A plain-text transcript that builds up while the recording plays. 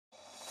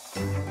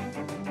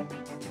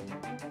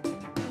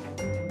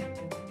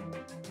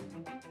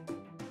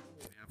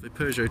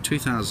Peugeot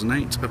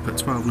 2008 up at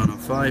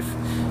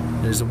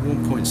 12,995. It is a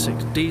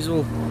 1.6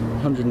 diesel,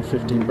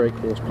 115 brake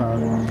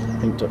horsepower,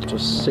 linked up to a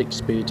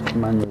 6-speed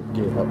manual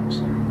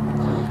gearbox.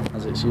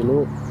 As it's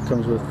Allure,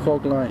 comes with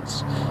fog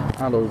lights,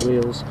 alloy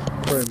wheels,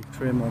 chrome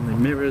trim on the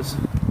mirrors,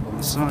 on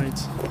the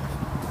sides.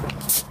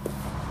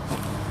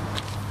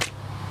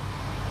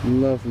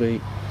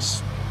 Lovely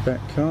spec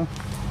car.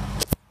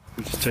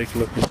 We'll just take a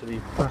look into the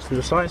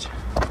passenger side.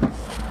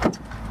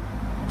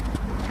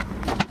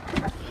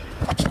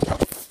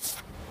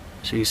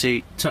 So you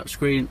see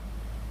touchscreen,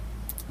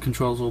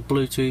 controls all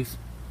Bluetooth,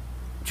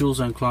 dual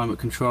zone climate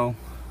control,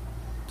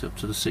 it's up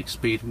to the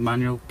 6-speed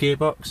manual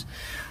gearbox.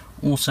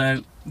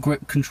 Also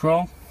grip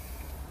control,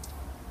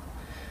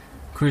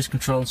 cruise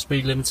control and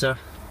speed limiter,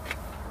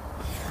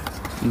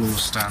 all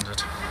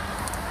standard.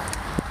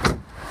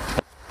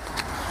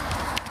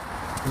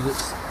 With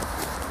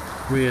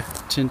its rear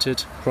tinted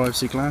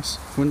privacy glass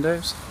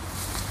windows.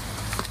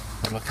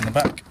 Have a look in the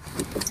back.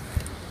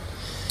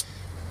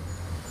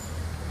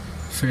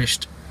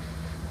 Finished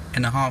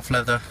in a half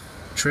leather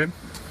trim.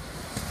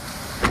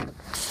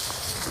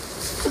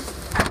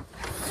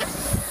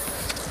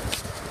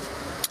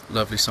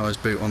 Lovely size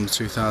boot on the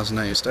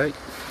 2008 estate.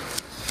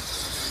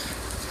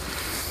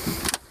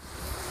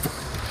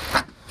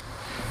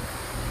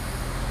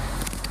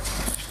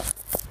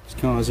 This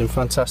car is in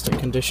fantastic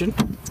condition.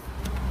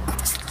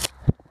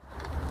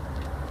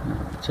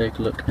 Take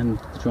a look in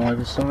the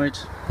driver's side.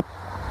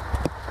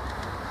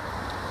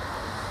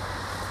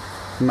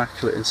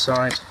 Immaculate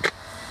inside.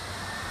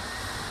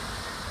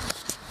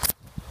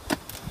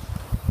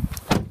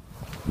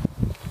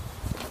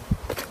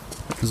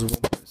 There's a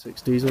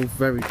 1.6 diesel,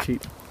 very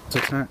cheap to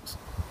tax,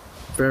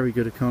 very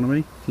good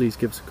economy. Please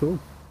give us a call.